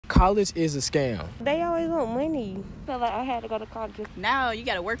college is a scam. They always want money. Feel like I had to go to college. Now you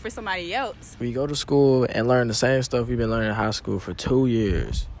got to work for somebody else. We go to school and learn the same stuff we've been learning in high school for 2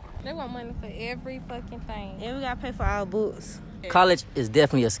 years. They want money for every fucking thing. And we got to pay for our books. College is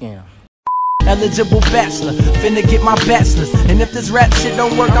definitely a scam. Eligible bachelor, finna get my bachelor's. And if this rap shit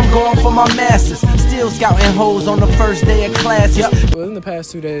don't work, I'm going for my master's. Still scouting hoes on the first day of class. Yep. Well, in the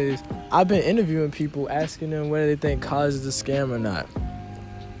past 2 days, I've been interviewing people, asking them whether they think college is a scam or not.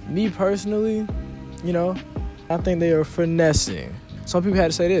 Me personally, I think they are finessing. Some people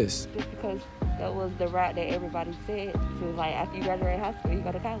had to say this. Just because that was the route that everybody said. So like after you graduate high school, you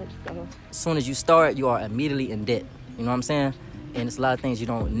go to college. So As soon as you start, you are immediately in debt. You know what I'm saying? And it's a lot of things you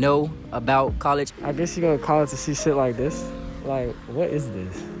don't know about college. I guess you go to college to see shit like this. Like, what is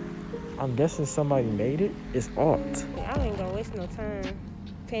this? I'm guessing somebody made it. It's art. I ain't gonna waste no time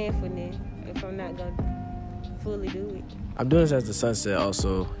paying for this if I'm not gonna fully do it. I'm doing this as the sunset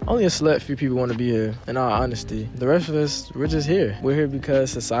also. Only a select few people want to be here, in all honesty. The rest of us, we're just here. We're here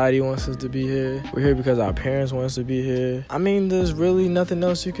because society wants us to be here. We're here because our parents want us to be here. I mean, there's really nothing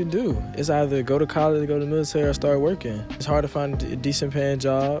else you can do. It's either go to college, go to the military, or start working. It's hard to find a decent paying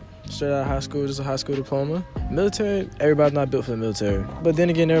job. Straight out of high school, just a high school diploma. Military, everybody's not built for the military. But then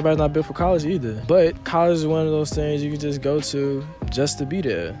again, everybody's not built for college either. But college is one of those things you can just go to just to be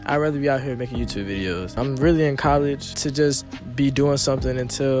there. I'd rather be out here making YouTube videos. I'm really in college to just be doing something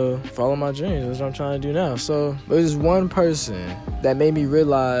until follow my dreams. That's what I'm trying to do now. So there's one person that made me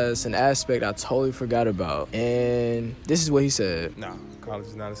realize an aspect I totally forgot about. And this is what he said. No, college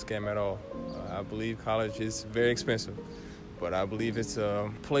is not a scam at all. I believe college is very expensive. But I believe it's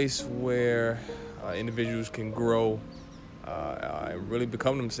a place where individuals can grow and really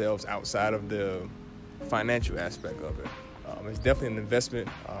become themselves outside of the financial aspect of it. It's definitely an investment.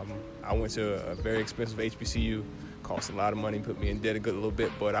 I went to a very expensive HBCU, cost a lot of money, put me in debt a good little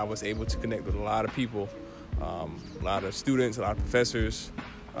bit, but I was able to connect with a lot of people, a lot of students, a lot of professors,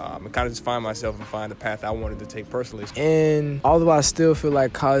 and kind of just find myself and find the path I wanted to take personally. And although I still feel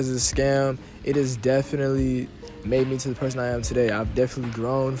like college is a scam, it is definitely made me to the person I am today. I've definitely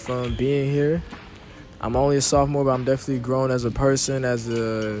grown from being here. I'm only a sophomore, but I'm definitely grown as a person, as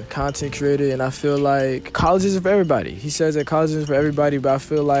a content creator, and I feel like college isn't for everybody. He says that college isn't for everybody, but I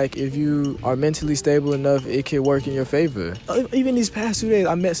feel like if you are mentally stable enough, it can work in your favor. Even these past 2 days,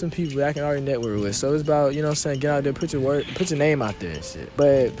 I met some people that I can already network with, so it's about, get out there, put your name out there and shit.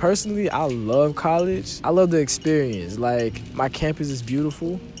 But personally, I love college. I love the experience. Like, my campus is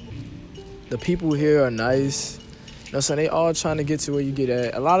beautiful. The people here are nice. They all trying to get to where you get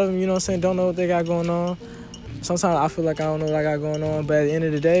at. A lot of them, don't know what they got going on. Sometimes I feel like I don't know what I got going on, but at the end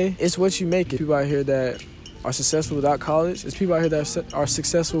of the day, it's what you make it. People out here that are successful without college. It's people out here that are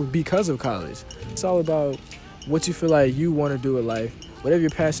successful because of college. It's all about what you feel like you want to do in life. Whatever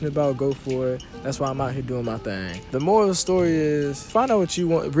you're passionate about, go for it. That's why I'm out here doing my thing. The moral of the story is find out what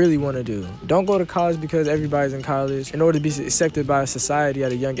you really want to do. Don't go to college because everybody's in college. In order to be accepted by society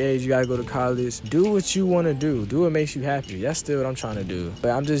at a young age, you got to go to college. Do what you want to do. Do what makes you happy. That's still what I'm trying to do. But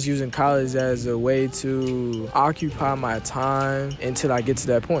I'm just using college as a way to occupy my time until I get to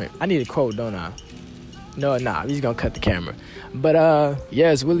that point. I need a quote, don't I? No, he's gonna cut the camera. But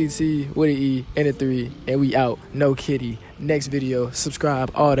it's Willie T, Woody E, and the 3, and we out. No kitty. Next video,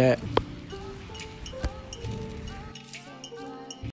 subscribe, all that.